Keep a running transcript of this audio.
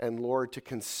And Lord, to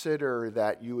consider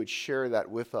that you would share that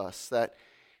with us, that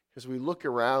as we look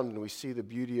around and we see the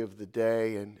beauty of the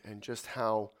day and just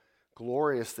how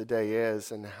glorious the day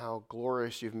is and how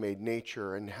glorious you've made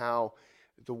nature and how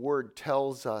the word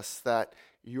tells us that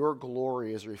your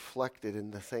glory is reflected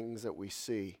in the things that we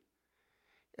see,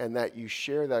 and that you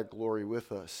share that glory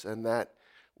with us, and that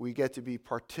we get to be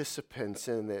participants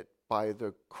in it by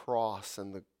the cross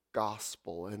and the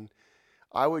gospel. And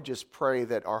I would just pray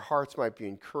that our hearts might be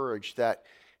encouraged, that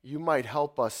you might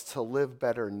help us to live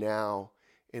better now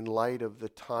in light of the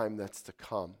time that's to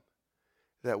come,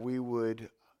 that we would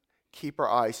keep our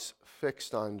eyes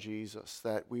fixed on Jesus,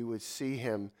 that we would see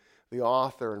him, the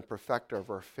author and perfecter of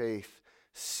our faith,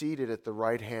 seated at the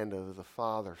right hand of the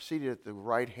Father, seated at the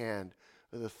right hand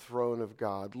of the throne of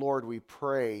God. Lord, we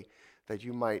pray that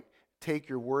you might take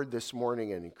your word this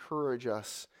morning and encourage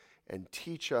us and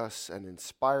teach us and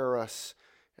inspire us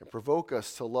and provoke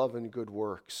us to love and good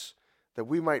works, that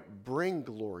we might bring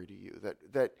glory to you,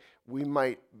 that we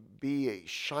might be a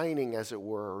shining, as it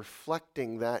were,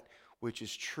 reflecting that which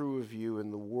is true of you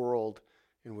in the world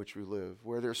in which we live,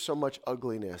 where there's so much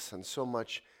ugliness and so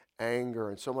much anger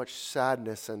and so much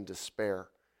sadness and despair.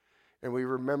 And we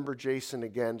remember Jason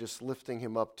again, just lifting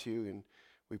him up to you, and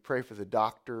we pray for the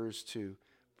doctors to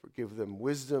give them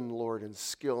wisdom, Lord, and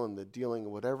skill in the dealing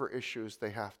of whatever issues they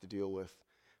have to deal with,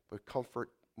 but comfort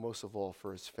most of all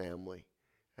for his family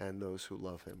and those who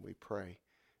love him. We pray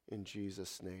in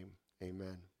Jesus' name,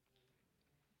 amen.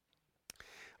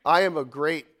 I am a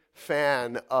great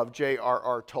fan of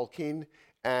J.R.R. Tolkien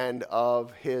and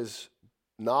of his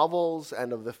novels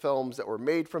and of the films that were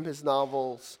made from his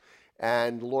novels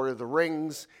and Lord of the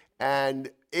Rings. And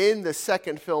in the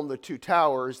second film, The Two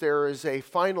Towers, there is a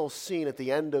final scene at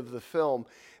the end of the film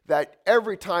that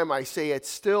every time I say it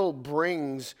still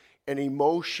brings an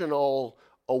emotional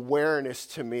awareness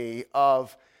to me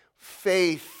of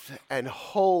faith and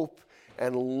hope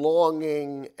and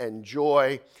longing and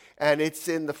joy. And it's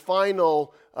in the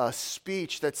final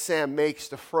speech that Sam makes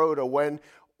to Frodo when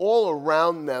all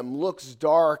around them looks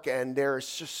dark and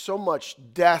there's just so much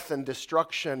death and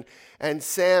destruction. And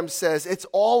Sam says, it's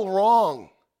all wrong.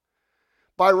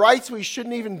 By rights, we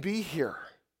shouldn't even be here,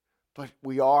 but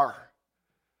we are.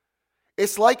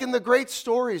 It's like in the great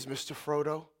stories, Mr.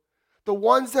 Frodo, the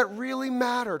ones that really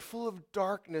mattered, full of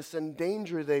darkness and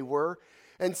danger they were.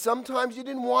 And sometimes you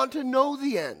didn't want to know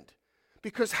the end,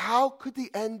 because how could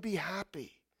the end be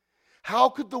happy? How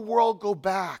could the world go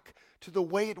back to the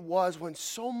way it was when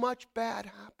so much bad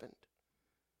happened?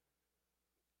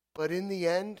 But in the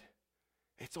end,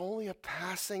 it's only a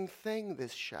passing thing,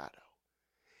 this shadow.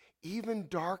 Even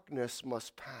darkness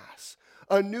must pass.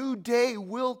 A new day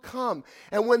will come,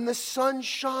 and when the sun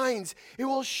shines, it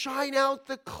will shine out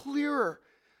the clearer.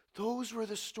 Those were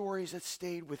the stories that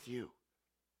stayed with you,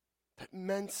 that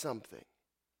meant something,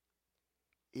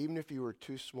 even if you were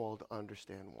too small to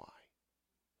understand why.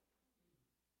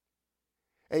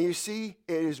 And you see,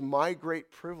 it is my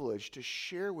great privilege to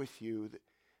share with you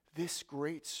this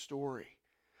great story.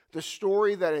 The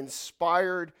story that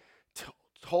inspired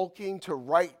Tolkien to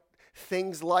write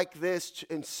things like this,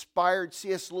 inspired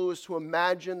C.S. Lewis to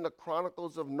imagine the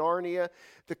Chronicles of Narnia,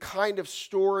 the kind of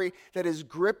story that has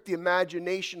gripped the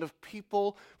imagination of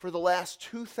people for the last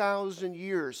 2,000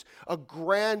 years. A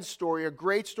grand story, a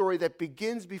great story that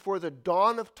begins before the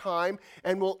dawn of time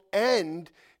and will end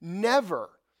never,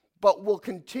 but will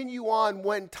continue on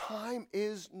when time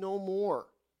is no more.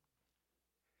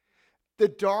 The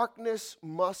darkness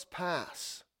must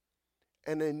pass,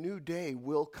 and a new day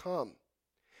will come.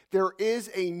 There is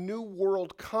a new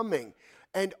world coming,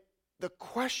 and the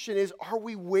question is, are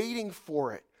we waiting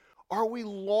for it? Are we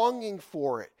longing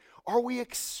for it? Are we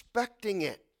expecting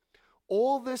it?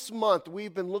 All this month,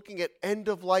 we've been looking at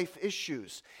end-of-life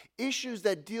issues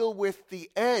that deal with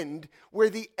the end, where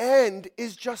the end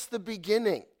is just the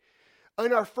beginning.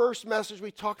 In our first message,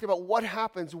 we talked about what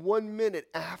happens 1 minute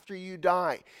after you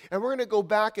die. And we're going to go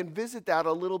back and visit that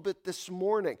a little bit this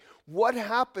morning. What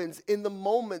happens in the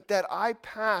moment that I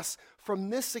pass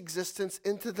from this existence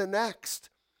into the next?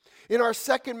 In our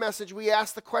second message, we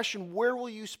asked the question, where will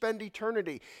you spend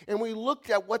eternity? And we looked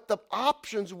at what the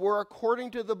options were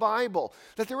according to the Bible.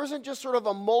 That there isn't just sort of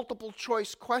a multiple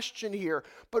choice question here,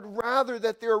 but rather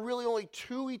that there are really only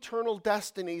two eternal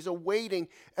destinies awaiting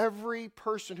every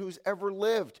person who's ever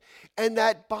lived. And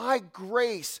that by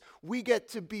grace, we get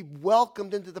to be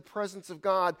welcomed into the presence of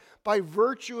God by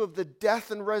virtue of the death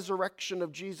and resurrection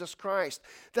of Jesus Christ.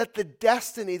 That the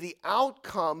destiny, the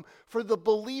outcome for the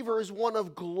believer is one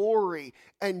of glory glory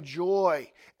and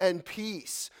joy and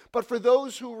peace. But for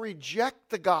those who reject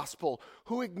the gospel,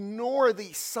 who ignore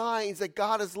the signs that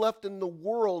God has left in the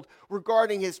world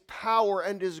regarding his power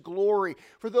and his glory,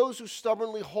 for those who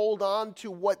stubbornly hold on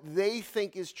to what they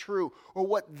think is true or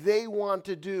what they want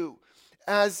to do,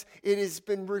 as it has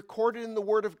been recorded in the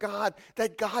Word of God,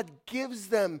 that God gives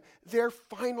them their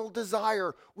final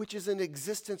desire, which is an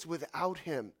existence without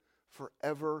him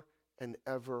forever and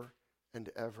ever and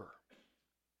ever.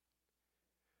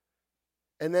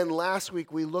 And then last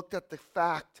week we looked at the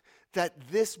fact that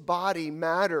this body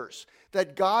matters,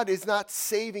 that God is not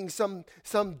saving some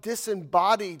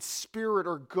disembodied spirit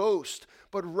or ghost,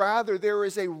 but rather there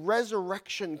is a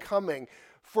resurrection coming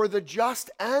for the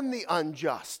just and the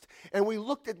unjust. And we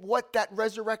looked at what that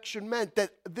resurrection meant,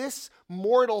 that this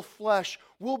mortal flesh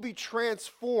will be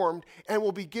transformed and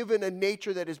will be given a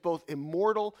nature that is both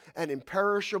immortal and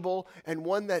imperishable and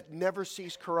one that never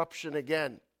sees corruption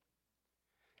again.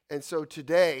 And so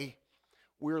today,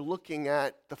 we're looking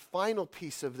at the final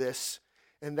piece of this,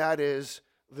 and that is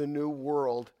the new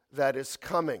world that is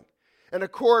coming. And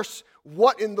of course,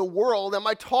 what in the world am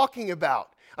I talking about?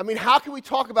 I mean, how can we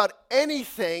talk about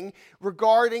anything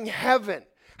regarding heaven?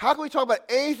 How can we talk about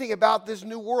anything about this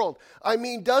new world? I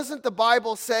mean, doesn't the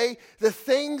Bible say the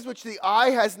things which the eye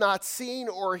has not seen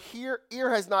or ear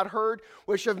has not heard,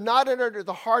 which have not entered into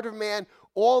the heart of man,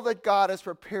 all that God has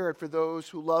prepared for those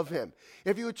who love him?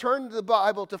 If you would turn to the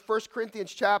Bible to 1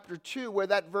 Corinthians chapter 2, where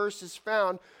that verse is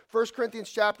found, 1 Corinthians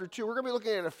chapter 2, we're going to be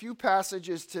looking at a few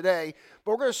passages today,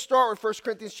 but we're going to start with 1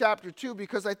 Corinthians chapter 2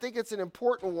 because I think it's an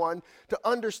important one to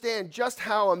understand just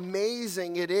how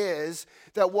amazing it is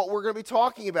that what we're going to be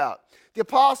talking about. The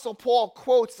Apostle Paul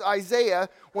quotes Isaiah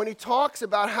when he talks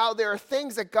about how there are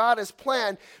things that God has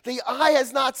planned the eye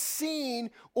has not seen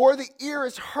or the ear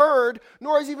has heard,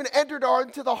 nor has even entered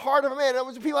into the heart of a man. In other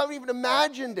words, people haven't even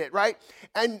imagined it, right?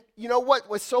 And you know what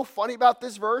was so funny about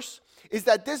this verse? Is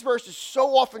that this verse is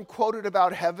so often quoted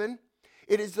about heaven.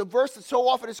 It is the verse that so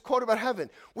often is quoted about heaven.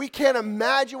 We can't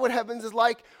imagine what heavens is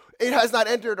like. It has not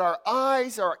entered our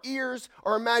eyes, our ears,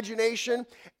 our imagination.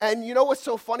 And you know what's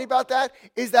so funny about that?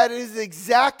 Is that it is the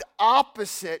exact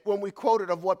opposite when we quote it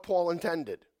of what Paul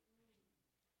intended.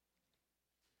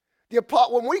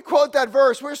 When we quote that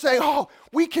verse, we're saying, oh,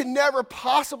 we can never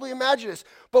possibly imagine this.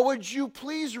 But would you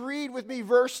please read with me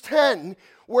verse 10,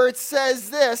 where it says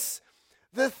this,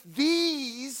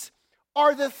 these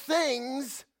are the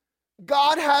things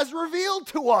God has revealed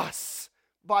to us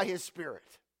by his Spirit.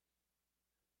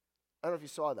 I don't know if you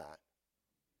saw that.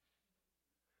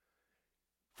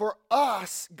 For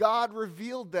us, God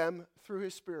revealed them through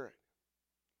his Spirit.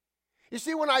 You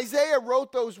see, when Isaiah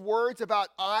wrote those words about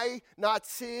eye not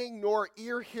seeing nor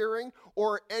ear hearing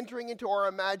or entering into our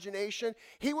imagination,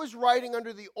 he was writing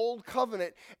under the old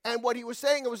covenant. And what he was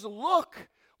saying was, look,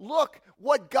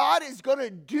 what God is going to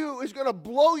do is going to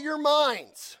blow your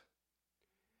minds.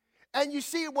 And you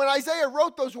see, when Isaiah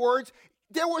wrote those words,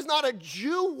 there was not a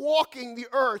Jew walking the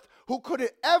earth who could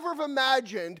have ever have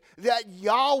imagined that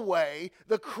Yahweh,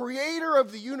 the creator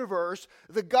of the universe,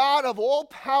 the God of all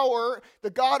power, the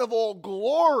God of all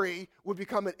glory, would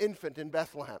become an infant in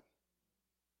Bethlehem.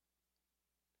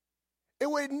 It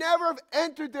would never have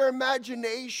entered their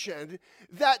imagination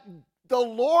that the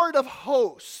Lord of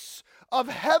hosts, of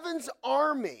heaven's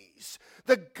armies,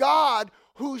 the God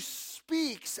who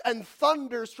speaks and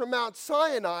thunders from Mount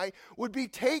Sinai, would be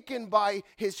taken by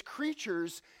his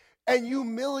creatures and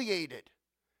humiliated,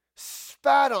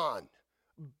 spat on,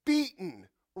 beaten,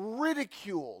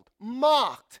 ridiculed,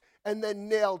 mocked, and then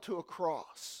nailed to a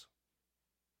cross.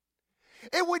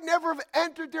 It would never have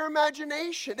entered their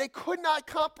imagination. They could not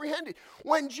comprehend it.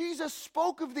 When Jesus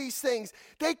spoke of these things,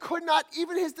 they could not,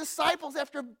 even his disciples,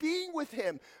 after being with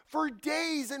him for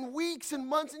days and weeks and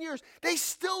months and years, they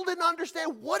still didn't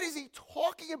understand, what is he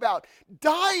talking about?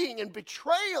 Dying and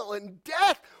betrayal and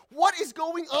death. What is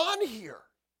going on here?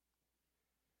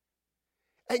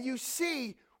 And you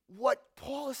see what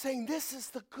Paul is saying. This is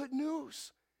the good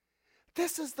news.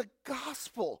 This is the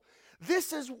gospel.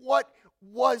 This is what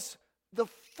was the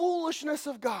foolishness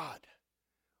of God,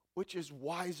 which is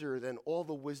wiser than all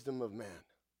the wisdom of man.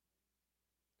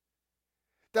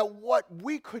 That what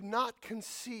we could not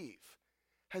conceive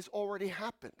has already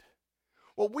happened.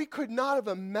 What we could not have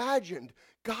imagined,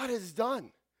 God has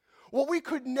done. What we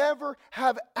could never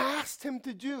have asked him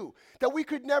to do, that we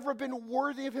could never have been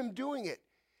worthy of him doing it,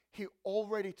 he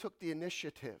already took the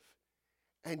initiative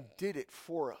and did it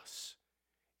for us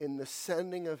in the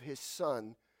sending of his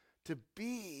Son to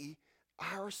be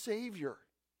our Savior.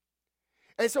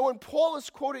 And so when Paul is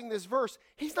quoting this verse,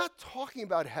 he's not talking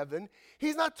about heaven.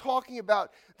 He's not talking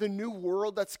about the new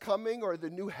world that's coming or the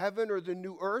new heaven or the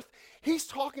new earth. He's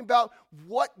talking about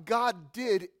what God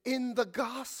did in the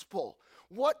gospel,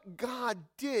 what God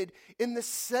did in the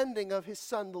sending of his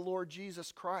son, the Lord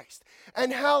Jesus Christ,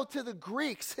 and how to the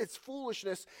Greeks it's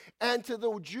foolishness and to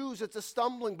the Jews it's a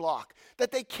stumbling block,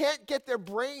 that they can't get their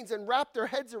brains and wrap their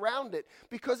heads around it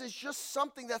because it's just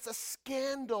something that's a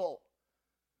scandal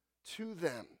to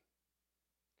them.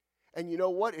 And you know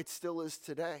what? It still is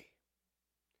today.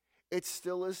 It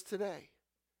still is today.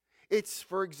 It's,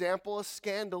 for example, a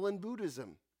scandal in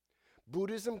Buddhism.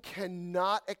 Buddhism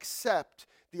cannot accept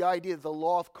the idea that the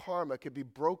law of karma could be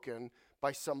broken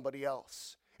by somebody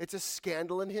else. It's a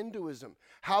scandal in Hinduism.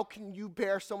 How can you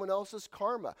bear someone else's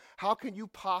karma? How can you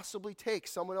possibly take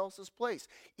someone else's place?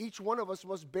 Each one of us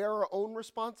must bear our own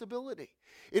responsibility.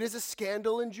 It is a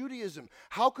scandal in Judaism.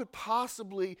 How could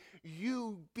possibly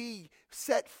you be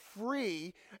set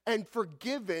free and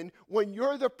forgiven when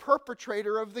you're the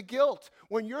perpetrator of the guilt?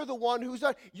 When you're the one who's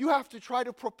done, you have to try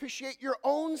to propitiate your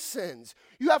own sins.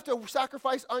 You have to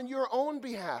sacrifice on your own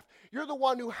behalf. You're the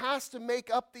one who has to make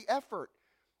up the effort.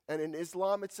 And in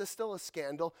Islam, it's still a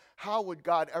scandal. How would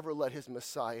God ever let his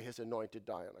Messiah, his anointed,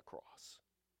 die on a cross?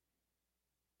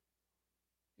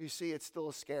 You see, it's still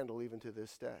a scandal even to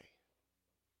this day.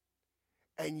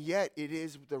 And yet, it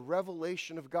is the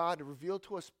revelation of God revealed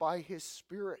to us by his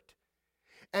Spirit.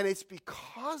 And it's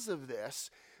because of this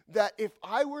that if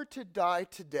I were to die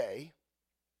today,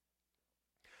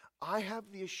 I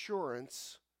have the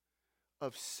assurance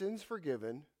of sins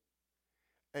forgiven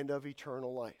and of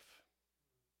eternal life.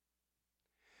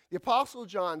 The Apostle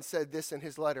John said this in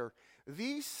his letter,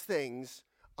 "These things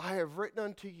I have written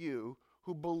unto you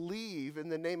who believe in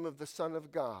the name of the Son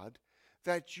of God,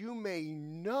 that you may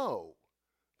know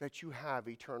that you have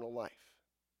eternal life."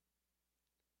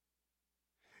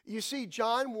 You see,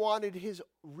 John wanted his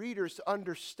readers to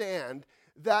understand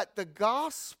that the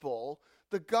gospel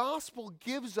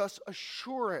gives us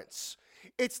assurance.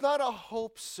 It's not a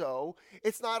hope so.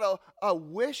 It's not a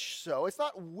wish so. It's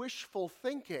not wishful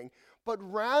thinking. But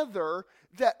rather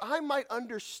that I might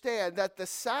understand that the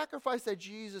sacrifice that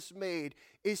Jesus made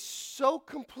is so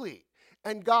complete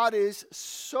and God is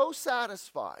so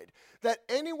satisfied that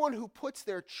anyone who puts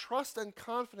their trust and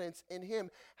confidence in him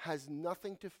has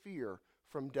nothing to fear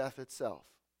from death itself.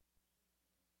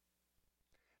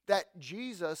 That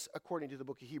Jesus, according to the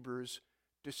book of Hebrews,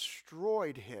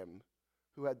 destroyed him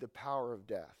who had the power of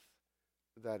death,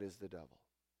 that is the devil.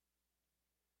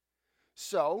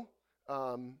 So,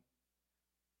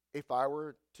 if I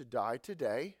were to die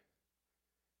today,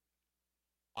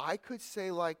 I could say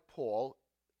like Paul,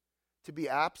 to be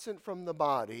absent from the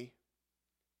body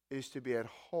is to be at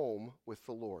home with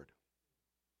the Lord.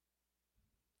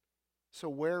 So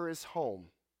where is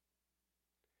home?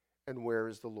 And where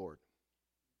is the Lord?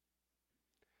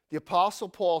 The Apostle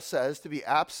Paul says to be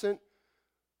absent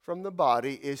from the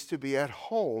body is to be at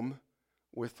home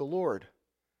with the Lord.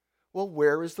 Well,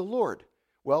 where is the Lord?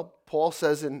 Well, Paul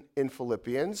says in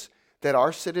Philippians that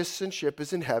our citizenship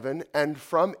is in heaven, and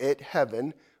from it,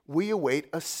 heaven, we await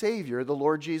a Savior, the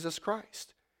Lord Jesus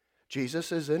Christ.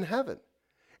 Jesus is in heaven.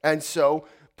 And so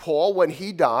Paul, when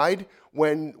he died,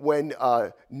 when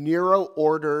Nero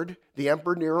ordered, the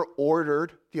Emperor Nero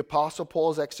ordered the Apostle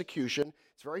Paul's execution,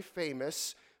 it's very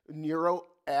famous, Nero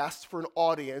asked for an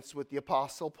audience with the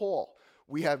Apostle Paul.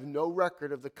 We have no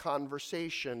record of the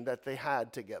conversation that they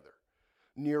had together.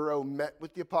 Nero met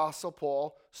with the Apostle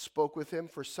Paul, spoke with him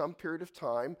for some period of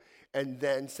time, and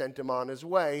then sent him on his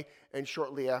way, and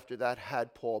shortly after that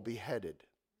had Paul beheaded.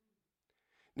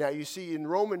 Now you see, in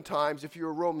Roman times, if you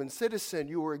were a Roman citizen,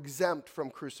 you were exempt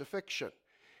from crucifixion.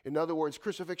 In other words,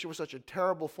 crucifixion was such a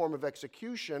terrible form of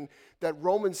execution that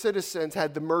Roman citizens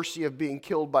had the mercy of being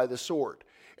killed by the sword.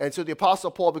 And so the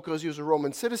Apostle Paul, because he was a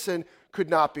Roman citizen, could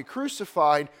not be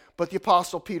crucified, but the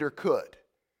Apostle Peter could.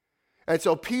 And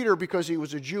so Peter, because he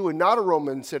was a Jew and not a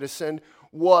Roman citizen,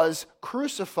 was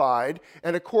crucified.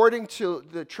 And according to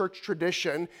the church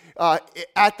tradition,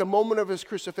 at the moment of his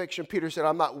crucifixion, Peter said,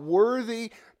 "I'm not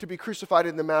worthy to be crucified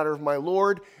in the manner of my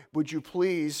Lord. Would you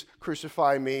please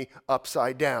crucify me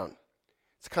upside down?"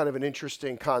 It's kind of an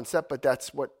interesting concept, but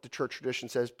that's what the church tradition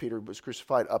says. Peter was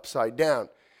crucified upside down.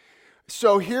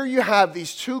 So here you have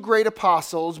these two great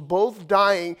apostles, both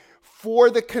dying for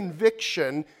the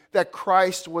conviction that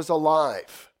Christ was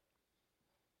alive.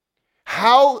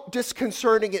 How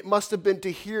disconcerting it must have been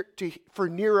for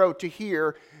Nero to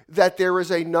hear that there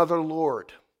is another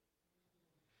Lord,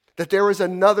 that there is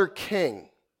another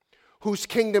king whose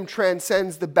kingdom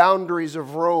transcends the boundaries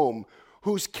of Rome,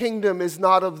 whose kingdom is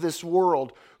not of this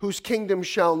world, whose kingdom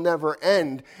shall never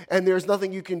end, and there's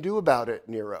nothing you can do about it,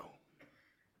 Nero.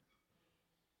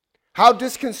 How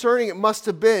disconcerting it must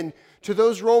have been to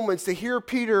those Romans to hear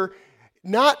Peter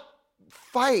not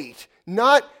fight,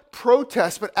 not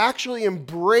protest, but actually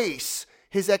embrace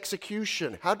his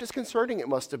execution. How disconcerting it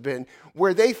must have been,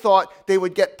 where they thought they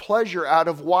would get pleasure out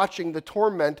of watching the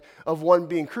torment of one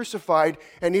being crucified,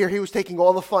 and here he was taking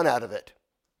all the fun out of it.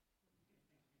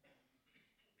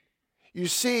 You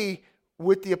see,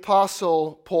 with the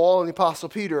Apostle Paul and the Apostle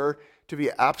Peter, to be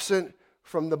absent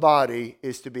from the body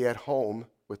is to be at home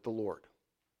with the Lord.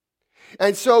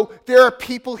 And so there are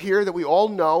people here that we all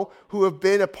know who have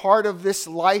been a part of this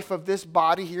life of this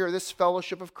body here, this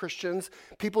fellowship of Christians,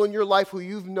 people in your life who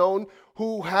you've known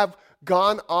who have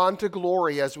gone on to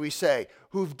glory, as we say,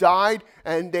 who've died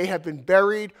and they have been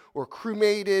buried or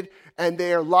cremated and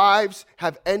their lives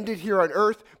have ended here on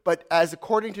earth, but as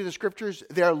according to the scriptures,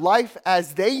 their life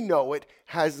as they know it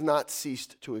has not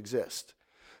ceased to exist.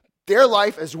 Their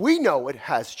life as we know it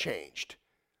has changed,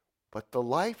 but the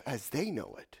life as they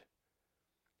know it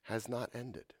has not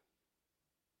ended.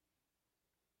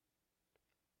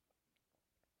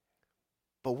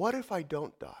 But what if I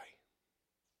don't die?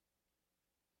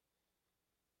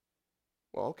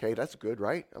 Well, okay, that's good,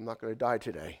 right? I'm not going to die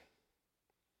today.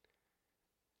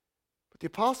 But the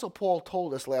Apostle Paul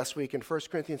told us last week in 1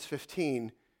 Corinthians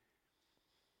 15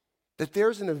 that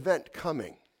there's an event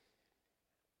coming.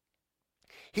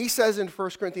 He says in 1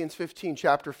 Corinthians 15,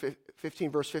 chapter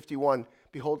 15, verse 51,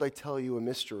 "Behold, I tell you a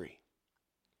mystery.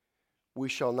 We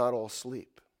shall not all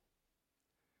sleep,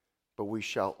 but we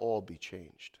shall all be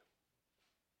changed."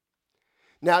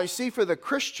 Now, you see, for the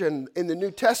Christian in the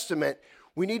New Testament,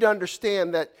 we need to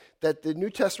understand that the New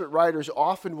Testament writers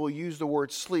often will use the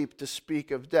word sleep to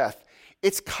speak of death.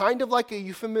 It's kind of like a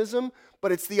euphemism,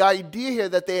 but it's the idea here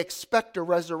that they expect a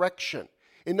resurrection.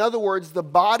 In other words, the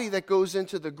body that goes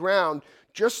into the ground,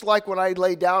 just like when I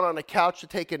lay down on a couch to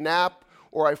take a nap,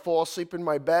 or I fall asleep in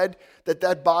my bed,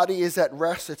 that body is at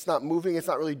rest, it's not moving, it's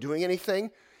not really doing anything.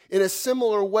 In a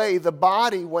similar way, the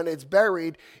body, when it's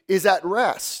buried, is at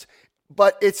rest,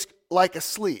 but it's like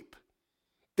asleep.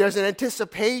 There's an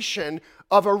anticipation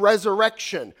of a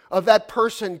resurrection, of that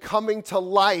person coming to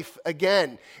life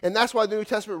again. And that's why the New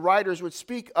Testament writers would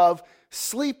speak of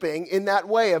sleeping in that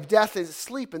way, of death as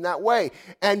sleep in that way.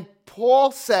 And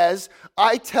Paul says,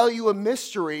 I tell you a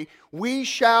mystery, we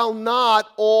shall not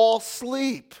all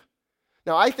sleep.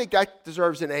 Now, I think that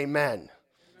deserves an amen.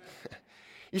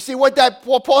 You see what that,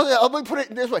 Paul said, let me put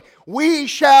it this way, we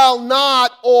shall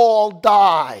not all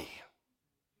die.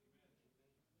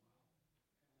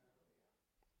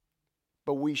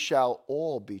 But we shall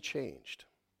all be changed.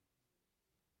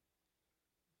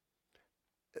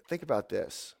 Think about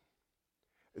this.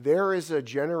 There is a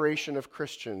generation of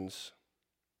Christians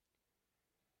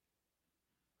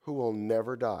who will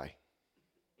never die.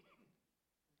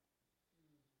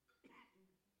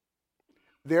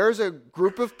 There's a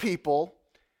group of people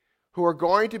who are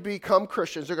going to become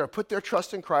Christians. They're going to put their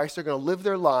trust in Christ. They're going to live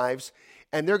their lives.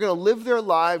 And they're going to live their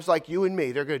lives like you and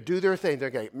me. They're going to do their thing. They're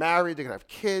going to get married. They're going to have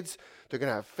kids. They're going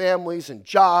to have families and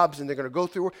jobs. And they're going to go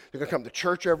through. They're going to come to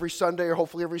church every Sunday, or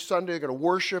hopefully every Sunday. They're going to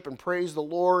worship and praise the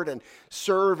Lord and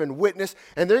serve and witness.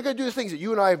 And they're going to do the things that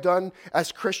you and I have done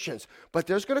as Christians. But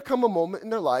there's going to come a moment in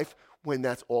their life when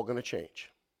that's all going to change.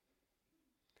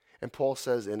 And Paul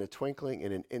says, in a twinkling,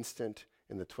 in an instant,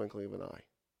 in the twinkling of an eye.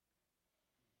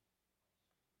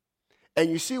 And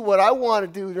you see, what I want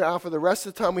to do now for the rest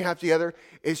of the time we have together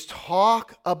is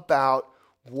talk about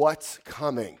what's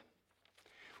coming.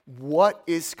 What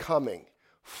is coming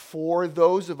for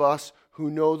those of us who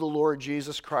know the Lord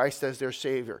Jesus Christ as their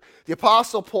Savior. The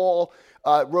Apostle Paul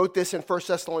wrote this in 1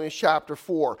 Thessalonians chapter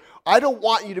 4. I don't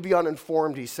want you to be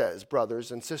uninformed, he says, brothers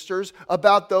and sisters,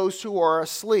 about those who are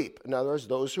asleep. In other words,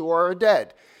 those who are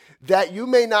dead. That you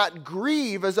may not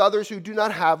grieve as others who do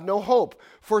not have no hope.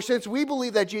 For since we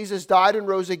believe that Jesus died and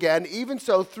rose again, even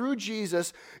so through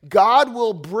Jesus, God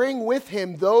will bring with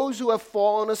him those who have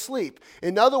fallen asleep.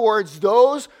 In other words,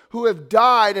 those who have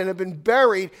died and have been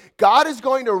buried, God is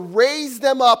going to raise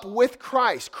them up with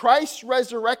Christ. Christ's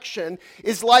resurrection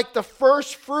is like the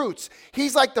first fruits.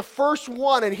 He's like the first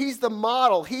one, and he's the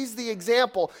model. He's the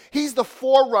example. He's the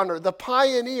forerunner, the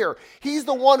pioneer. He's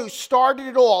the one who started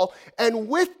it all, and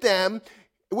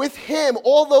with him,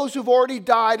 all those who've already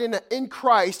died in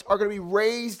Christ are going to be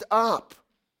raised up.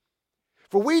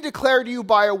 For we declare to you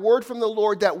by a word from the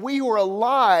Lord that we who are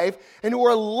alive and who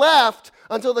are left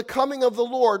until the coming of the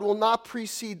Lord will not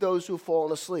precede those who have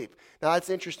fallen asleep. Now that's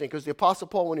interesting, because the Apostle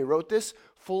Paul, when he wrote this,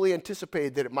 fully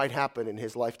anticipated that it might happen in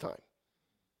his lifetime.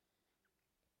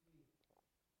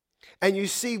 And you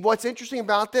see, what's interesting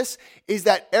about this is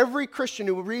that every Christian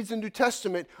who reads the New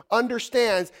Testament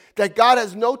understands that God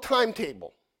has no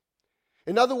timetable.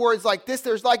 In other words, like this,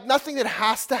 there's like nothing that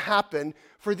has to happen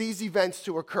for these events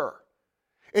to occur.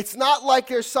 It's not like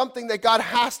there's something that God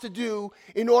has to do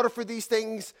in order for these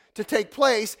things to take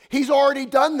place. He's already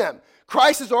done them.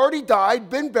 Christ has already died,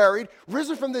 been buried,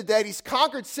 risen from the dead. He's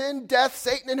conquered sin, death,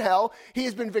 Satan, and hell. He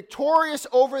has been victorious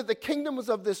over the kingdoms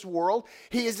of this world.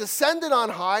 He is ascended on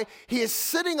high. He is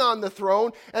sitting on the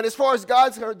throne. And as far as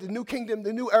God's concerned, the new kingdom,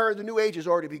 the new era, the new age has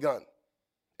already begun.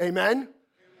 Amen?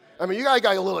 I mean, you guys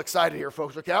got a little excited here,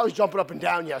 folks, okay? I was jumping up and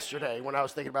down yesterday when I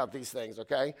was thinking about these things,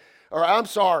 okay? All right, I'm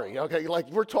sorry, okay? Like,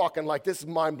 we're talking like this is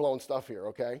mind-blowing stuff here,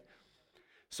 okay?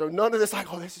 So none of this,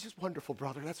 like, oh, this is just wonderful,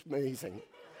 brother. That's amazing.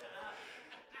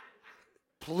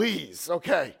 Please,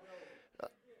 okay.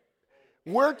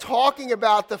 We're talking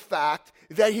about the fact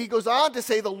that he goes on to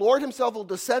say the Lord himself will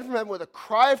descend from heaven with a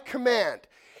cry of command.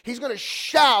 He's going to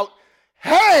shout,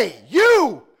 hey,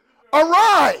 you,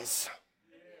 arise.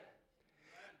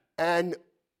 And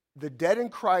the dead in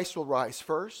Christ will rise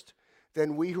first.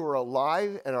 Then we who are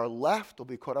alive and are left will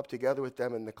be caught up together with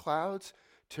them in the clouds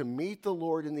to meet the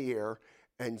Lord in the air.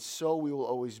 And so we will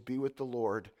always be with the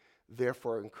Lord.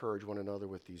 Therefore, encourage one another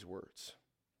with these words.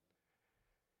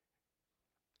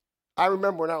 I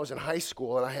remember when I was in high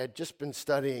school and I had just been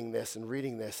studying this and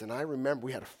reading this, and I remember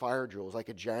we had a fire drill. It was like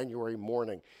a January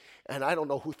morning. And I don't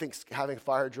know who thinks having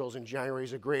fire drills in January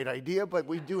is a great idea, but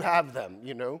we do have them,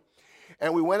 you know.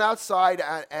 And we went outside,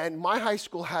 and my high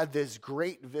school had this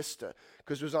great vista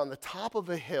because it was on the top of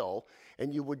a hill,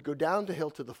 and you would go down the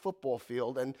hill to the football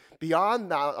field, and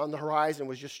beyond that, on the horizon,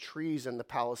 was just trees and the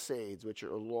Palisades, which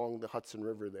are along the Hudson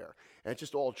River there. And it's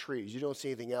just all trees. You don't see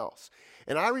anything else.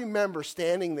 And I remember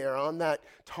standing there on that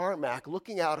tarmac,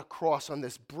 looking out across on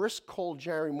this brisk, cold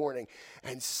January morning,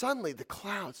 and suddenly the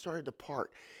clouds started to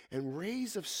part, and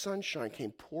rays of sunshine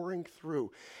came pouring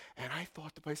through. And I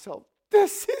thought to myself,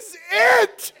 this is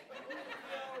it.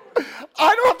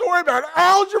 I don't have to worry about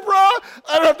algebra.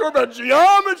 I don't have to worry about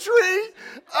geometry.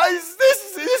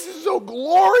 This is a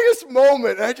glorious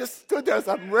moment. And I just stood there and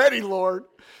said, I'm ready, Lord.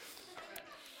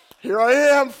 Here I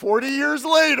am 40 years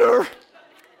later.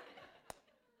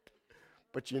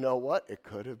 But you know what? It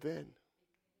could have been.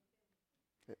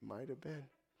 It might have been.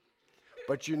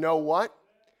 But you know what?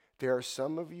 There are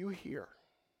some of you here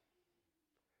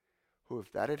who,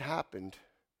 if that had happened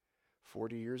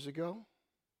 40 years ago,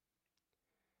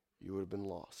 you would have been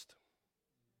lost.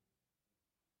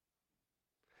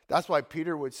 That's why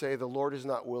Peter would say, the Lord is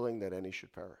not willing that any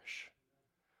should perish,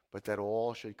 but that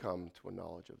all should come to a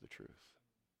knowledge of the truth.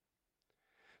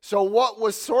 So what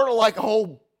was sort of like,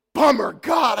 oh, bummer,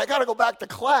 God, I got to go back to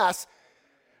class,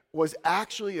 was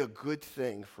actually a good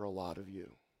thing for a lot of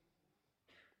you.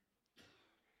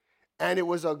 And it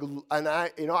was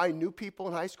I knew people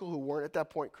in high school who weren't at that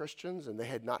point Christians, and they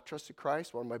had not trusted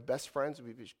Christ. One of my best friends,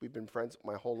 we've been friends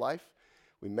my whole life.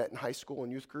 We met in high school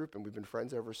and youth group, and we've been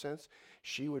friends ever since.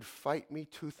 She would fight me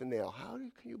tooth and nail.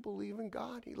 Can you believe in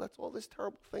God? He lets all these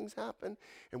terrible things happen.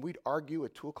 And we'd argue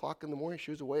at 2 o'clock in the morning.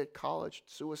 She was away at college,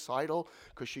 suicidal,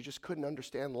 because she just couldn't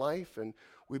understand life. And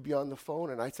we'd be on the phone,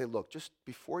 and I'd say, look, just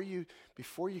before you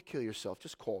kill yourself,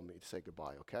 just call me to say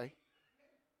goodbye, okay?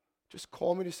 Just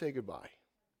call me to say goodbye.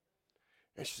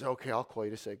 And she said, okay, I'll call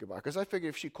you to say goodbye. Because I figured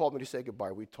if she called me to say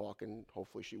goodbye, we'd talk, and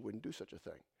hopefully she wouldn't do such a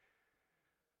thing.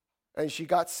 And she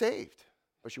got saved,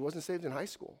 but she wasn't saved in high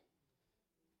school.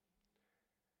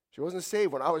 She wasn't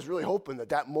saved when I was really hoping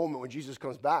that moment when Jesus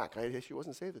comes back. She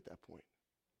wasn't saved at that point.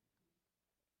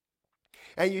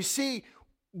 And you see,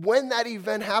 when that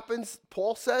event happens,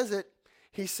 Paul says it,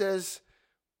 he says,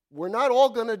 we're not all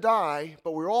going to die,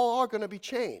 but we all are going to be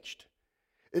changed.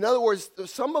 In other words,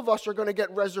 some of us are going to get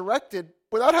resurrected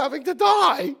without having to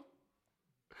die.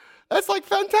 That's like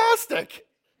fantastic.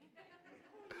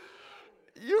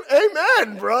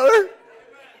 Amen, brother.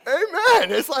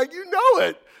 Amen. It's like you know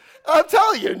it. I'm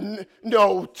telling you,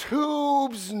 no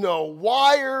tubes, no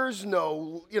wires,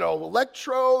 no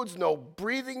electrodes, no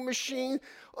breathing machine.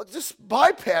 Just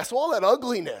bypass all that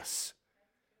ugliness.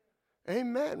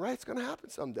 Amen, right? It's going to happen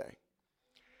someday.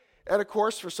 And of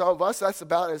course, for some of us, that's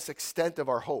about the extent of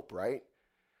our hope, right?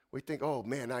 We think, oh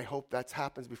man, I hope that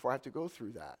happens before I have to go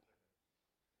through that.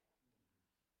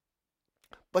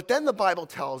 But then the Bible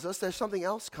tells us there's something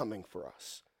else coming for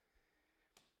us.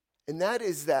 And that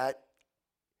is that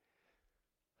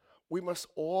we must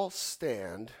all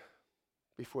stand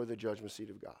before the judgment seat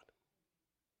of God.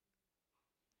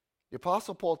 The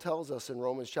Apostle Paul tells us in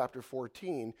Romans chapter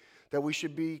 14 that we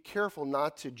should be careful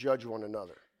not to judge one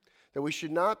another. That we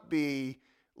should not be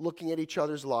looking at each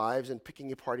other's lives and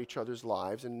picking apart each other's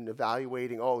lives and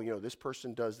evaluating, this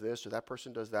person does this or that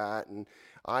person does that, and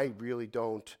I really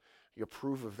don't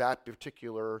approve of that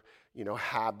particular,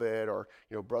 habit, or,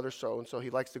 brother so-and-so,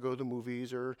 he likes to go to the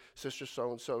movies, or sister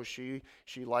so-and-so, she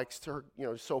likes her,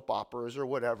 soap operas or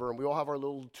whatever, and we all have our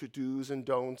little to-dos and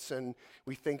don'ts, and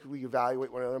we think we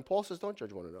evaluate one another. And Paul says, don't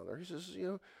judge one another. He says,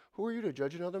 who are you to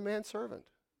judge another man's servant?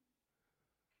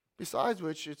 Besides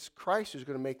which, it's Christ who's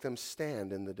going to make them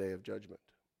stand in the day of judgment.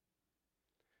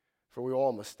 For we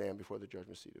all must stand before the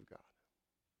judgment seat of God.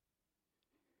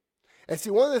 And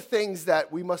see, one of the things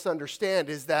that we must understand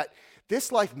is that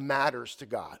this life matters to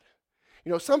God.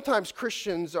 Sometimes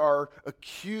Christians are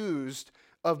accused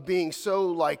of being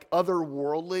so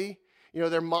otherworldly.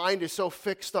 Their mind is so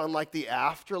fixed on the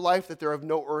afterlife that they're of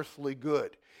no earthly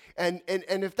good. And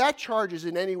if that charge is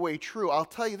in any way true, I'll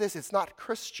tell you this, it's not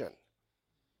Christian.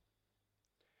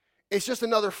 It's just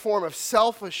another form of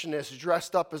selfishness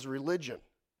dressed up as religion.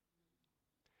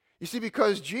 You see,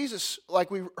 because Jesus,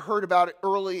 like we heard about it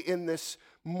early in this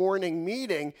morning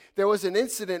meeting, there was an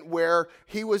incident where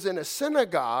he was in a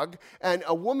synagogue and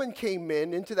a woman came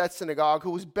into that synagogue who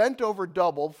was bent over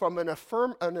double from an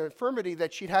infirmity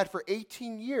that she'd had for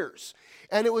 18 years.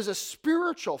 And it was a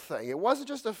spiritual thing. It wasn't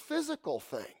just a physical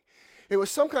thing. It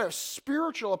was some kind of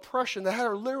spiritual oppression that had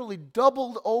her literally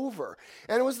doubled over.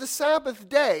 And it was the Sabbath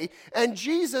day, and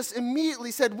Jesus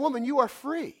immediately said, "Woman, you are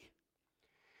free."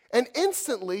 And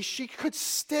instantly, she could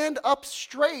stand up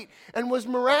straight and was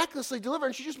miraculously delivered.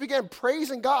 And she just began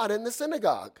praising God in the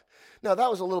synagogue. Now, that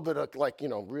was a little bit of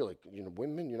really,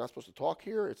 women, you're not supposed to talk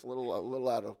here. It's a little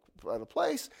out of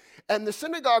place. And the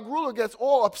synagogue ruler gets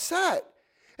all upset.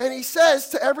 And he says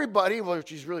to everybody, well,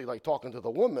 he's really talking to the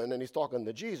woman, and he's talking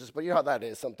to Jesus. But you know how that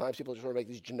is sometimes. People just sort of make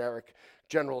these generic,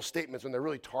 general statements when they're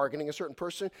really targeting a certain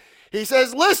person. He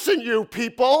says, "Listen, you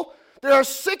people. There are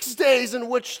 6 days in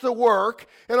which to work,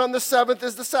 and on the seventh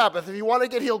is the Sabbath. If you want to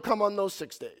get healed, come on those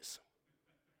 6 days."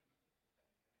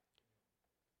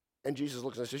 And Jesus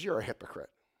looks and says, "You're a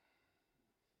hypocrite.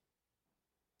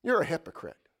 You're a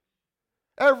hypocrite.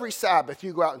 Every Sabbath,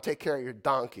 you go out and take care of your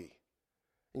donkey,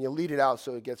 and you lead it out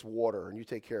so it gets water, and you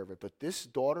take care of it. But this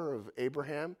daughter of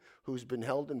Abraham, who's been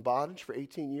held in bondage for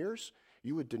 18 years,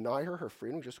 you would deny her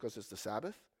freedom just because it's the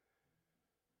Sabbath?"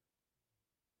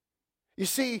 You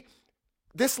see,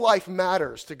 this life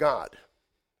matters to God.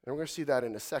 And we're going to see that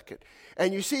in a second.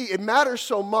 And you see, it matters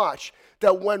so much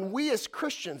that when we as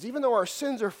Christians, even though our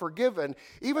sins are forgiven,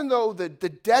 even though the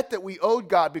debt that we owed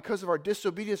God because of our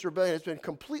disobedience, rebellion has been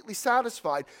completely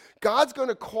satisfied, God's going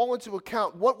to call into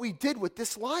account what we did with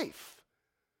this life.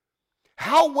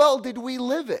 How well did we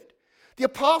live it? The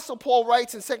Apostle Paul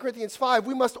writes in 2 Corinthians 5,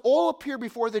 "We must all appear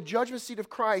before the judgment seat of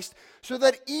Christ so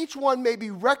that each one may be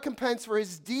recompensed for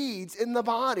his deeds in the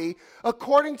body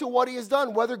according to what he has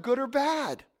done, whether good or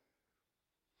bad."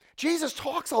 Jesus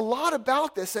talks a lot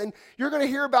about this, and you're going to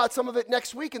hear about some of it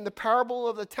next week in the parable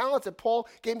of the talents that Paul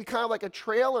gave me kind of like a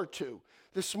trailer to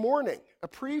this morning, a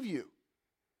preview.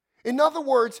 In other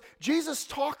words, Jesus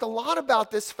talked a lot about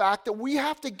this fact that we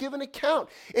have to give an account.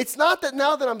 It's not that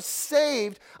now that I'm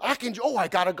saved, I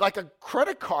got a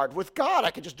credit card with God.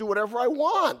 I can just do whatever I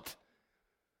want.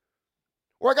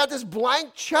 Or I got this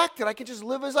blank check that I can just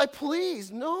live as I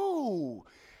please. No.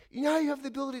 Now you have the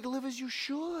ability to live as you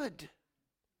should.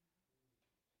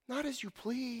 Not as you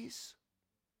please.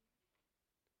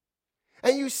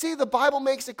 And you see, the Bible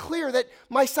makes it clear that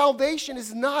my salvation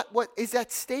is not what is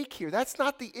at stake here. That's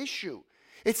not the issue.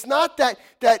 It's not that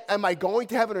am I going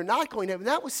to heaven or not going to heaven.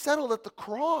 That was settled at the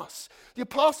cross. The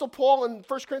Apostle Paul in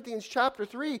 1 Corinthians chapter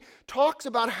 3 talks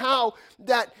about how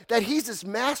that he's this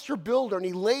master builder and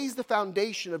he lays the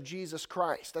foundation of Jesus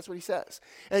Christ. That's what he says.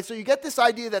 And so you get this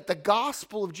idea that the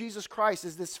gospel of Jesus Christ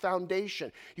is this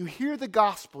foundation. You hear the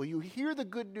gospel, you hear the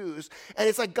good news, and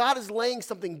it's like God is laying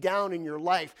something down in your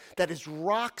life that is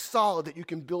rock solid that you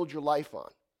can build your life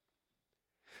on.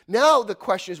 Now the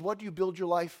question is, what do you build your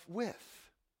life with?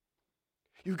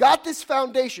 You got this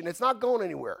foundation. It's not going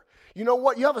anywhere. You know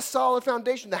what? You have a solid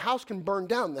foundation. The house can burn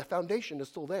down. The foundation is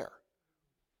still there.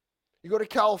 You go to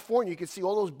California, you can see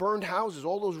all those burned houses,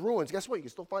 all those ruins. Guess what? You can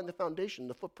still find the foundation,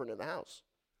 the footprint of the house.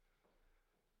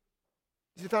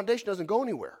 The foundation doesn't go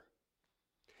anywhere.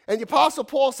 And the Apostle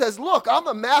Paul says, look, I'm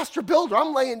a master builder.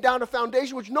 I'm laying down a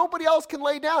foundation which nobody else can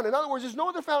lay down. In other words, there's no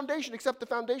other foundation except the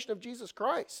foundation of Jesus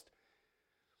Christ.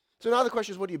 So now the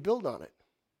question is, what do you build on it?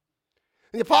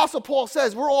 And the Apostle Paul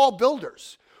says we're all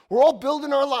builders. We're all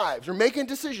building our lives. We're making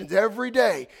decisions every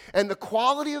day. And the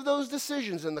quality of those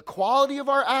decisions and the quality of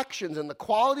our actions and the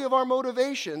quality of our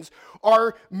motivations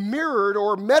are mirrored,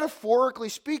 or metaphorically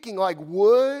speaking, like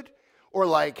wood or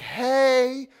like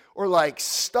hay, or like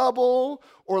stubble,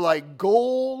 or like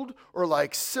gold, or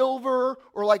like silver,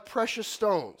 or like precious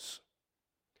stones.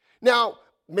 Now,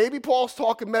 maybe Paul's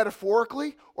talking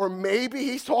metaphorically, or maybe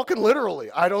he's talking literally.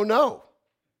 I don't know.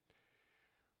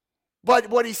 But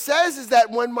what he says is that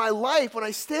when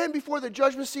I stand before the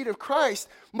judgment seat of Christ,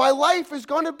 my life is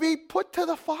going to be put to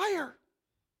the fire.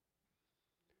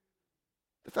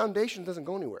 The foundation doesn't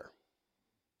go anywhere.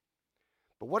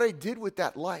 But what I did with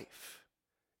that life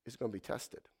is going to be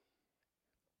tested.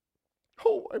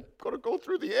 Oh, I'm going to go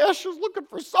through the ashes looking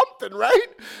for something, right?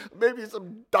 Maybe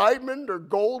some diamond or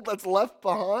gold that's left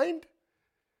behind.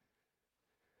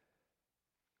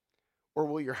 Or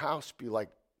will your house be like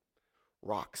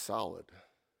rock solid?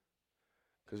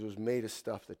 Because it was made of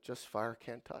stuff that just fire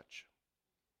can't touch.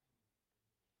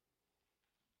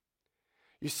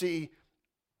 You see,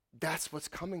 that's what's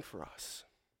coming for us.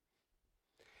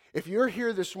 If you're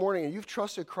here this morning and you've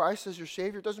trusted Christ as your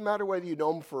Savior, it doesn't matter whether you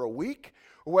know Him for a week,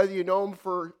 or whether you know Him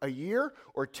for a year,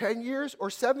 or 10 years, or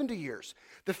 70 years.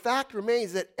 The fact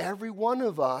remains that every one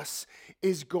of us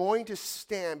is going to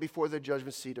stand before the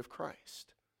judgment seat of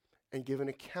Christ and give an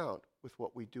account with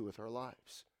what we do with our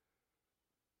lives.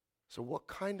 So what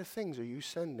kind of things are you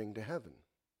sending to heaven?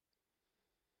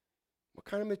 What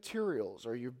kind of materials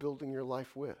are you building your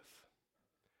life with?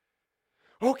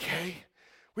 Okay,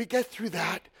 we get through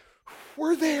that.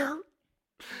 We're there.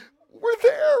 We're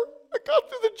there. I got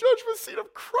through the judgment seat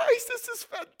of Christ. This is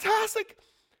fantastic.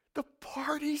 The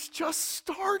party's just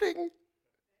starting.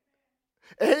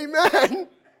 Amen.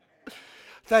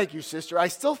 Thank you, sister. I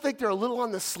still think they're a little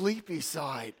on the sleepy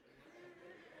side.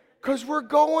 Because we're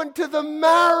going to the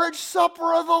marriage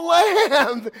supper of the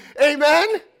Lamb.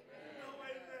 Amen?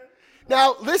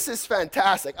 Now, this is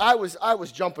fantastic. I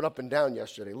was jumping up and down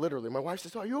yesterday, literally. My wife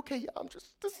says, "Are you okay?" Yeah,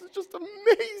 this is just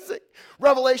amazing.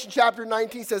 Revelation chapter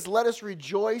 19 says, "Let us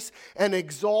rejoice and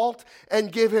exalt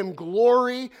and give Him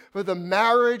glory, for the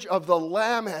marriage of the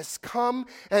Lamb has come,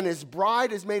 and His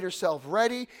bride has made herself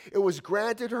ready. It was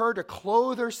granted her to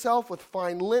clothe herself with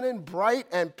fine linen, bright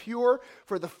and pure,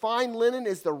 for the fine linen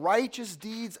is the righteous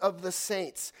deeds of the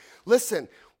saints." Listen,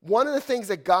 one of the things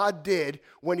that God did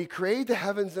when He created the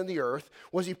heavens and the earth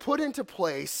was He put into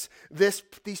place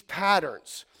these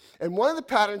patterns. And one of the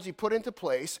patterns He put into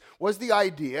place was the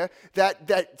idea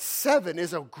that 7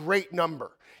 is a great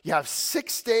number. You have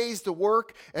 6 days to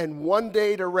work and 1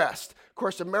 day to rest. Of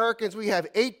course, Americans, we have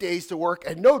 8 days to work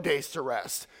and no days to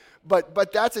rest.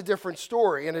 But that's a different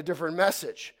story and a different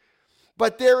message.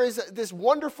 But there is this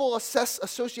wonderful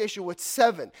association with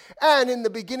 7. And in the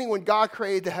beginning, when God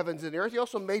created the heavens and the earth, He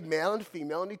also made male and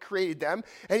female, and He created them.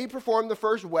 And He performed the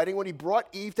first wedding when He brought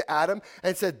Eve to Adam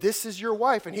and said, "This is your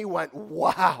wife." And he went,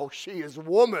 "Wow, she is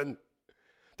woman."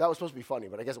 That was supposed to be funny,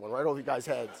 but I guess it went right over you guys'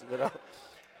 heads, you know.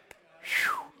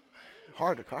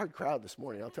 Hard crowd this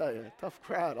morning, I'll tell you. Tough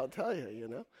crowd, I'll tell you, you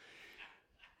know.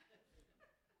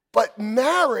 But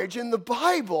marriage in the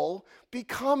Bible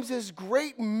becomes this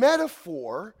great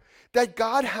metaphor that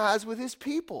God has with His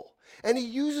people. And He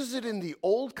uses it in the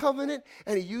Old Covenant,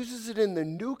 and He uses it in the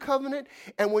New Covenant.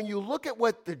 And when you look at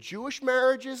what the Jewish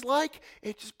marriage is like,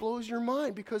 it just blows your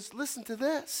mind. Because listen to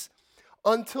this.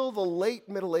 Until the late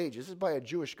Middle Ages, this is by a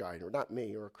Jewish guy, or not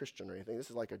me, or a Christian or anything. This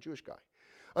is like a Jewish guy.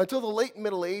 Until the late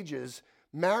Middle Ages,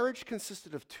 marriage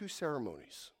consisted of 2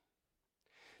 ceremonies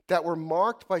that were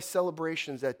marked by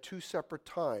celebrations at 2 separate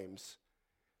times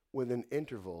with an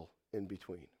interval in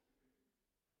between.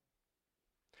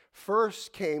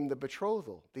 First came the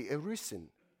betrothal, the erusin,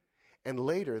 and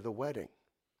later the wedding.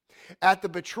 At the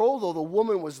betrothal, the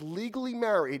woman was legally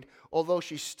married, although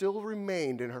she still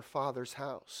remained in her father's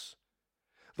house.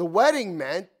 The wedding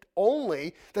meant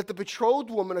only that the betrothed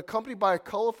woman, accompanied by a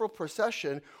colorful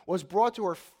procession, was brought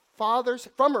to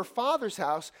from her father's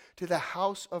house to the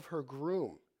house of her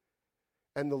groom,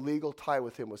 and the legal tie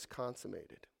with him was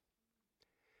consummated.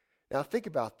 Now think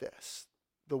about this.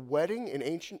 The wedding in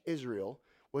ancient Israel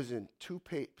was in two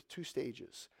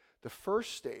stages. The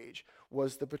first stage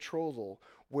was the betrothal,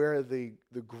 where the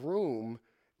groom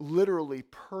literally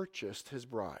purchased his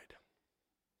bride.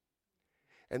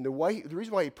 And the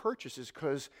reason why he purchased is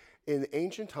because in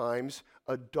ancient times,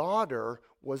 a daughter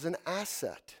was an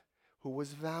asset who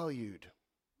was valued.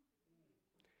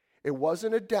 It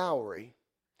wasn't a dowry.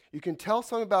 You can tell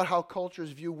something about how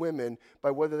cultures view women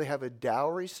by whether they have a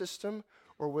dowry system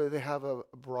or whether they have a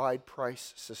bride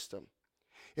price system.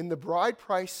 In the bride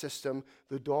price system,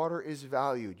 the daughter is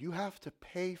valued. You have to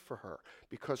pay for her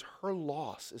because her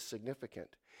loss is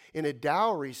significant. In a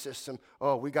dowry system,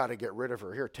 oh, we got to get rid of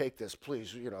her. Here, take this,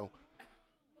 please, you know.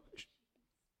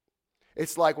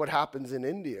 It's like what happens in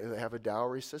India. They have a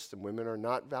dowry system. Women are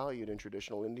not valued in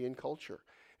traditional Indian culture.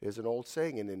 There's an old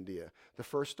saying in India. The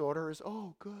first daughter is,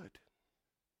 oh, good.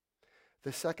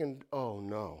 The second, oh,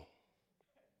 no.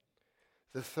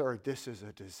 The third, this is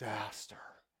a disaster.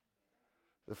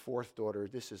 The fourth daughter,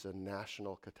 this is a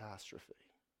national catastrophe.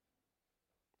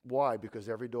 Why? Because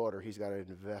every daughter, he's got to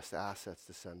invest assets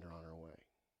to send her on her way.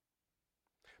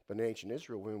 But in ancient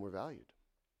Israel, women were valued.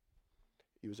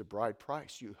 It was a bride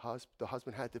price. The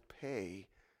husband had to pay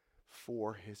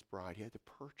for his bride. He had to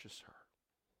purchase her.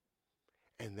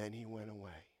 And then he went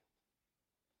away.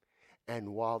 And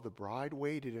while the bride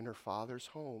waited in her father's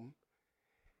home,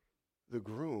 the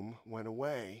groom went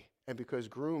away. And because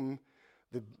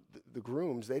the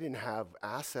grooms, they didn't have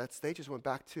assets, they just went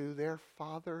back to their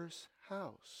father's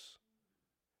house.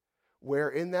 Where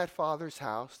in that father's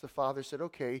house, the father said,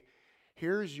 okay,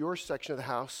 here's your section of the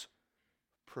house.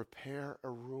 Prepare a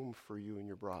room for you and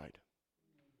your bride.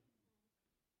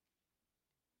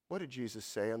 What did Jesus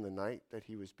say on the night that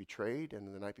he was betrayed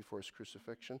and the night before his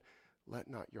crucifixion? Let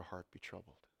not your heart be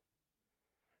troubled.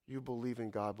 You believe in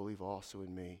God, believe also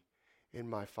in me. In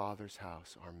my Father's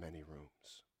house are many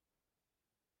rooms,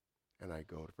 and I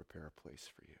go to prepare a place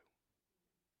for you.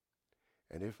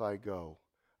 And if I go,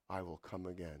 I will come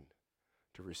again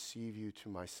to receive you to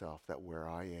myself, that where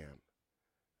I am,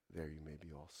 there you may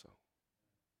be also.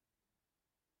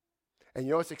 And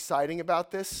you know what's exciting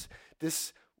about this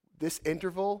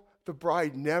interval? The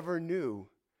bride never knew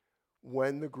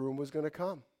when the groom was going to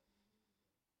come.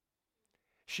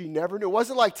 She never knew. It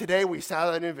wasn't like today we sent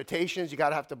out invitations. You got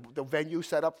to have the venue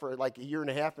set up for like a year and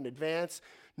a half in advance.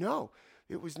 No,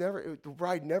 the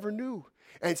bride never knew.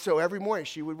 And so every morning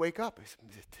she would wake up. Is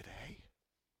it today?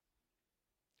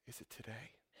 Is it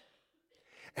today?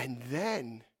 And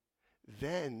then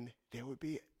there would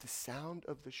be the sound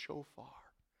of the shofar.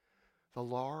 The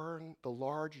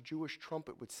large Jewish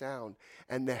trumpet would sound,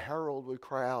 and the herald would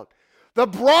cry out, "The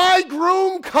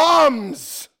bridegroom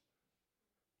comes!"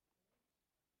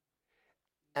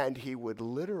 And he would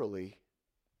literally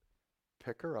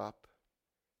pick her up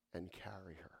and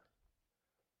carry her.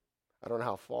 I don't know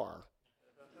how far.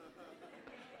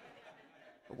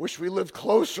 I wish we lived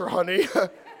closer, honey.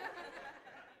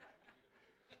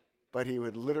 But he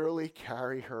would literally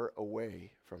carry her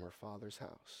away from her father's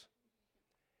house.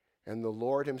 And the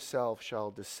Lord himself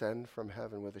shall descend from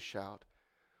heaven with a shout,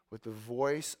 with the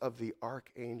voice of the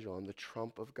archangel and the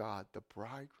trump of God. The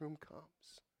bridegroom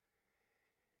comes,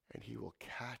 and he will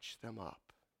catch them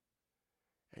up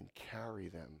and carry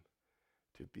them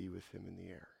to be with him in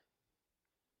the air.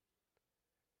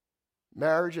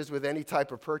 Marriage, as with any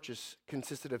type of purchase,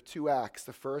 consisted of two acts.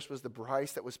 The first was the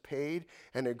price that was paid,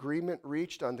 an agreement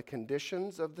reached on the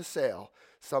conditions of the sale.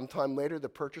 Sometime later, the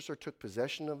purchaser took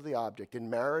possession of the object. In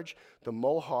marriage, the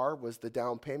mohar was the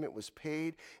down payment was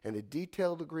paid, and a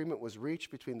detailed agreement was reached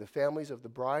between the families of the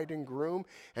bride and groom,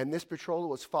 and this betrothal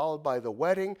was followed by the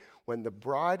wedding, when the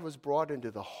bride was brought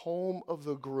into the home of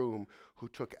the groom, who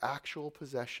took actual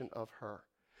possession of her.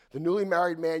 The newly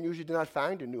married man usually did not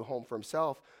find a new home for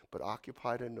himself, but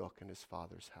occupied a nook in his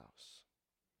father's house.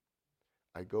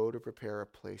 I go to prepare a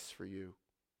place for you.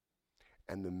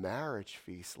 And the marriage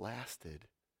feast lasted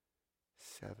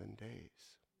 7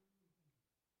 days.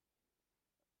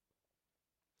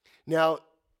 Now,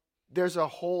 there's a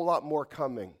whole lot more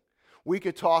coming. We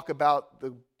could talk about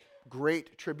the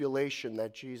great tribulation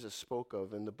that Jesus spoke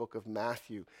of in the book of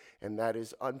Matthew, and that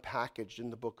is unpackaged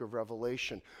in the book of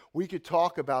Revelation. We could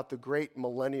talk about the great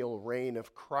millennial reign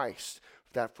of Christ,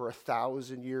 that for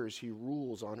 1,000 years he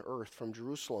rules on earth from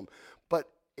Jerusalem.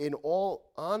 But in all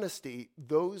honesty,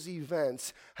 those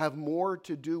events have more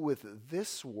to do with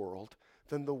this world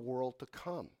than the world to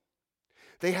come.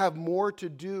 They have more to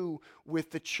do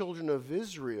with the children of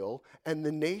Israel and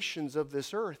the nations of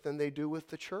this earth than they do with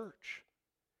the church.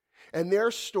 And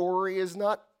their story is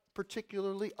not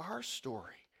particularly our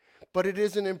story, but it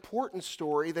is an important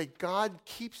story that God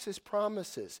keeps his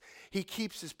promises. He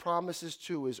keeps his promises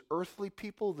to his earthly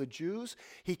people, the Jews.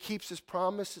 He keeps his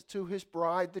promises to his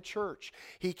bride, the church.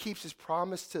 He keeps his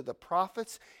promise to the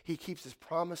prophets. He keeps his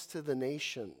promise to the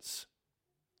nations.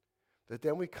 But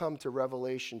then we come to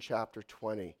Revelation chapter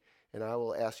 20, and I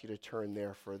will ask you to turn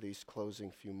there for these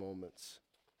closing few moments.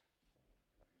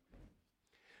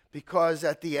 Because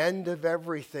at the end of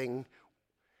everything,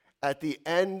 at the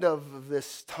end of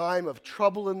this time of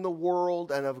trouble in the world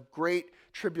and of great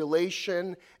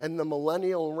tribulation and the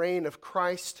millennial reign of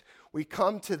Christ, we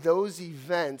come to those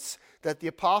events that the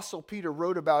Apostle Peter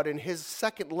wrote about in his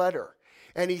second letter.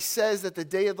 And he says that the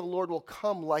day of the Lord will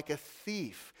come like a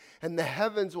thief. and the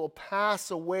heavens will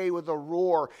pass away with a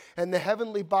roar, and the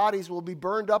heavenly bodies will be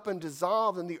burned up and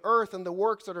dissolved, and the earth and the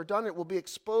works that are done it will be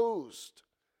exposed.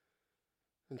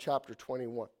 In chapter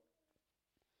 21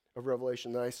 of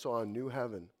Revelation, then I saw a new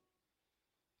heaven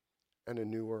and a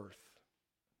new earth.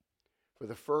 For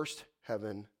the first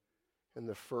heaven and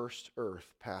the first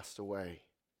earth passed away,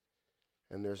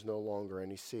 and there's no longer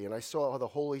any sea. And I saw the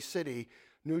holy city,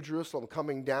 New Jerusalem,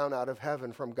 coming down out of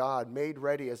heaven from God, made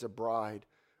ready as a bride,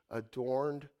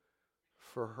 adorned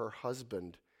for her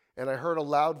husband. And I heard a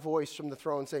loud voice from the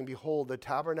throne saying, "Behold, the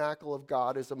tabernacle of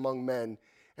God is among men,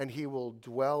 and he will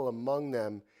dwell among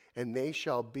them, and they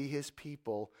shall be his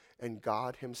people, and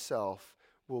God himself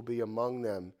will be among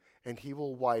them. And he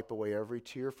will wipe away every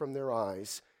tear from their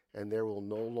eyes, and there will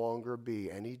no longer be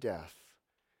any death,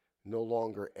 no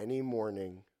longer any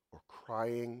mourning or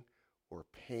crying or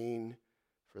pain,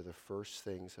 for the first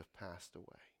things have passed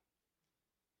away."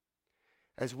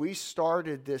 As we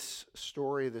started this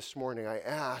story this morning, I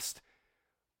asked,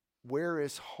 where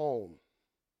is home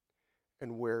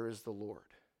and where is the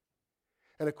Lord?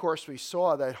 And of course, we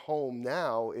saw that home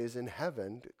now is in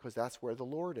heaven because that's where the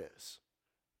Lord is.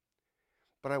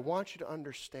 But I want you to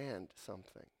understand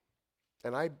something.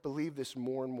 And I believe this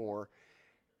more and more.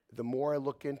 The more I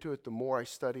look into it, the more I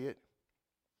study it,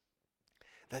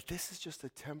 that this is just a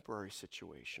temporary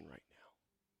situation right now.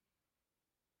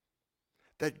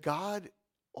 That God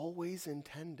always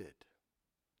intended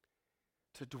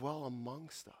to dwell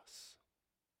amongst us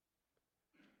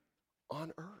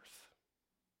on earth.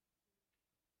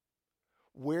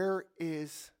 Where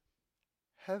is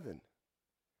heaven?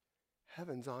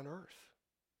 Heaven's on earth.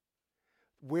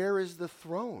 Where is the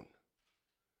throne?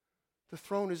 The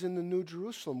throne is in the New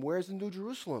Jerusalem. Where's the New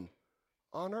Jerusalem?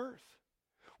 On earth.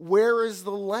 Where is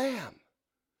the Lamb?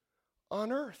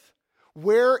 On earth.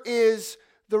 Where is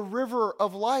the river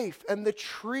of life and the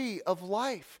tree of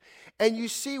life? And you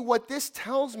see, what this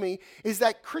tells me is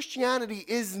that Christianity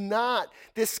is not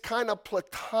this kind of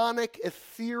platonic,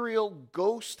 ethereal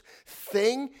ghost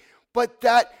thing, but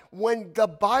that when the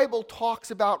Bible talks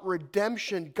about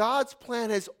redemption, God's plan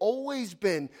has always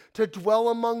been to dwell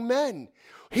among men.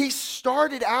 He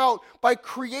started out by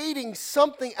creating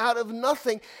something out of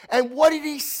nothing. And what did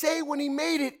he say when he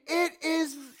made it? It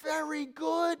is very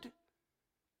good.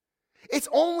 It's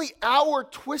only our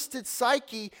twisted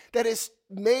psyche that has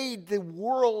made the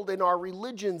world and our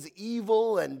religions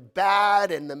evil and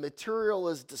bad, and the material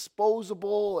is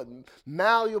disposable and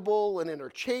malleable and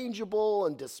interchangeable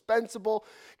and dispensable.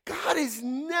 God is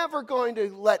never going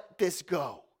to let this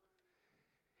go.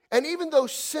 And even though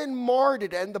sin marred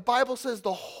it, and the Bible says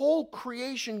the whole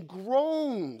creation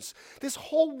groans, this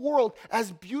whole world,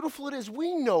 as beautiful it is,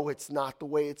 we know it's not the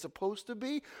way it's supposed to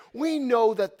be. We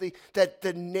know that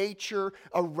the nature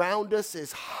around us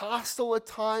is hostile at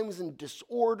times and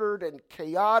disordered and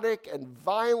chaotic and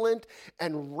violent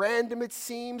and random, it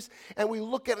seems. And we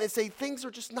look at it and say things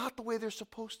are just not the way they're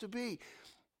supposed to be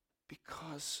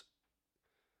because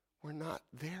we're not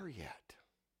there yet.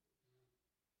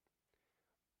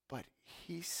 But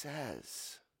he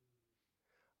says,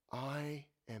 I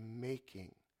am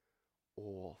making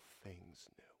all things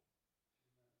new.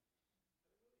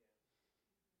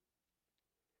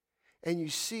 And you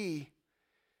see,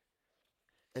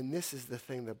 and this is the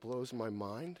thing that blows my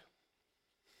mind,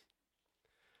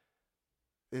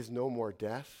 there's no more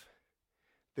death,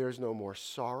 there's no more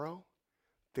sorrow,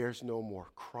 there's no more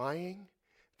crying,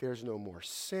 there's no more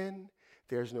sin,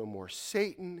 there's no more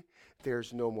Satan,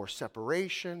 there's no more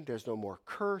separation, there's no more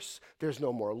curse, there's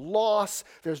no more loss,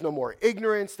 there's no more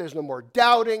ignorance, there's no more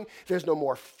doubting, there's no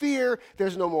more fear,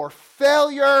 there's no more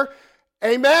failure.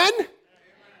 Amen? Amen.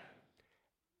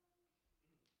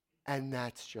 And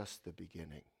that's just the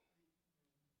beginning.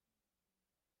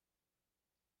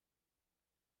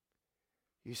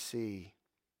 You see,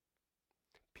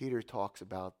 Peter talks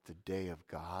about the day of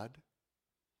God.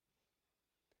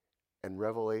 And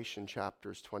Revelation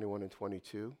chapters 21 and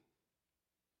 22,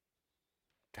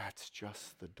 that's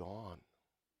just the dawn.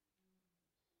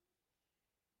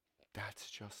 That's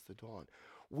just the dawn.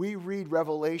 We read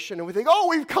Revelation and we think, oh,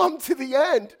 we've come to the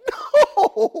end.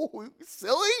 No,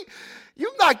 silly.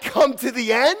 You've not come to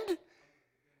the end.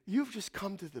 You've just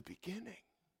come to the beginning.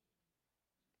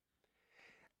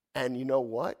 And you know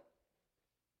what?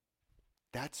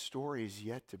 That story is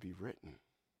yet to be written.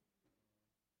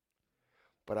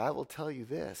 But I will tell you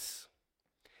this,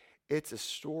 it's a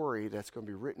story that's going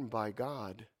to be written by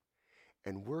God,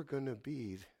 and we're going to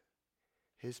be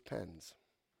his pens.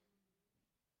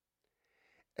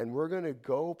 And we're going to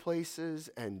go places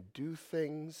and do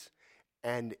things,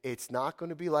 and it's not going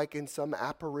to be like in some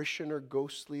apparition or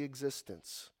ghostly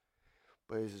existence,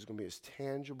 but it is going to be as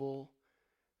tangible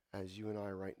as you and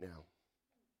I right now.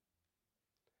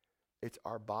 It's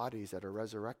our bodies that are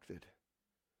resurrected.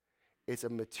 It's a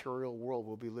material world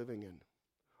we'll be living in.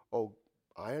 Oh,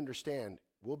 I understand.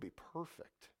 We'll be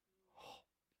perfect. Oh,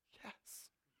 yes.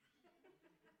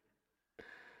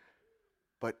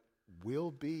 But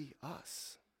we'll be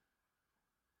us.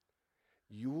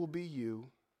 You will be you,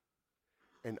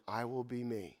 and I will be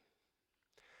me.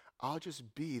 I'll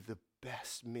just be the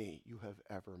best me you have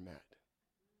ever met.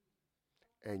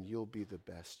 And you'll be the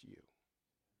best you.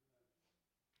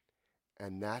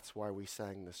 And that's why we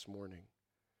sang this morning,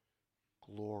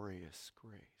 glorious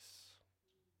grace.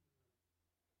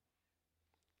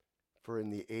 For in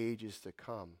the ages to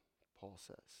come, Paul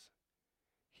says,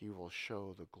 he will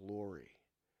show the glory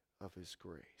of his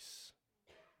grace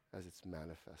as it's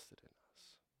manifested in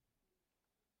us.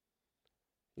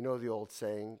 You know the old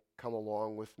saying, come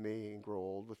along with me and grow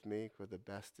old with me, for the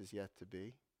best is yet to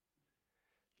be.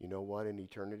 You know what? In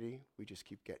eternity, we just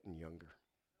keep getting younger.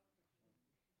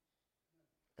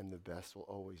 And the best will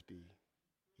always be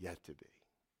yet to be.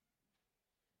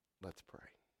 Let's pray.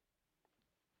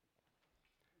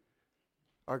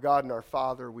 Our God and our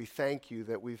Father, we thank you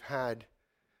that we've had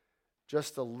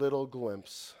just a little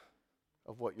glimpse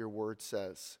of what your word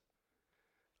says,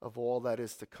 of all that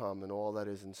is to come and all that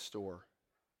is in store.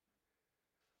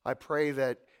 I pray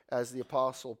that as the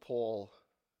Apostle Paul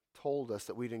told us,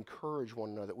 that we'd encourage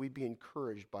one another, that we'd be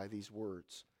encouraged by these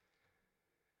words,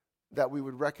 that we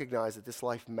would recognize that this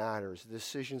life matters, the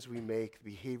decisions we make, the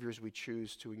behaviors we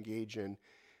choose to engage in,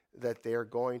 that they are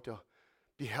going to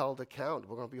be held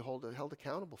accountable. We're going to be held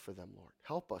accountable for them, Lord.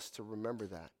 Help us to remember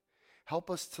that.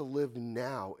 Help us to live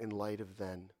now in light of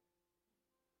then.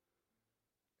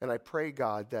 And I pray,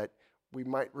 God, that we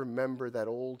might remember that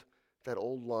old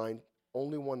line,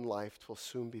 only one life will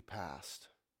soon be past,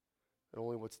 and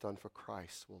only what's done for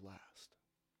Christ will last.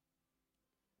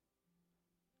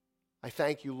 I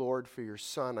thank you, Lord, for your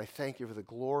Son. I thank you for the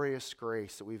glorious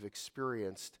grace that we've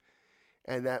experienced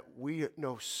and that we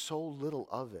know so little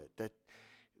of it,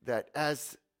 that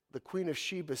as the Queen of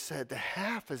Sheba said, the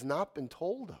half has not been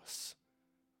told us.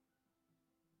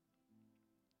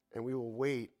 And we will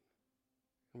wait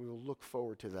and we will look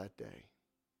forward to that day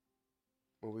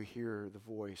when we hear the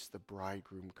voice, the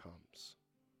bridegroom comes.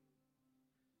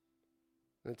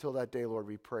 And until that day, Lord,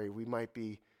 we pray we might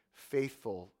be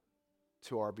faithful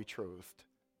to our betrothed.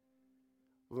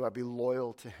 We might be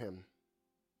loyal to him,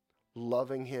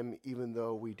 loving him even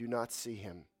though we do not see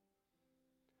him,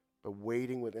 but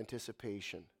waiting with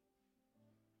anticipation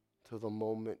till the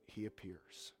moment he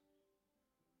appears.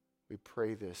 We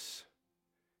pray this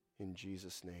in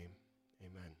Jesus' name.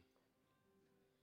 Amen.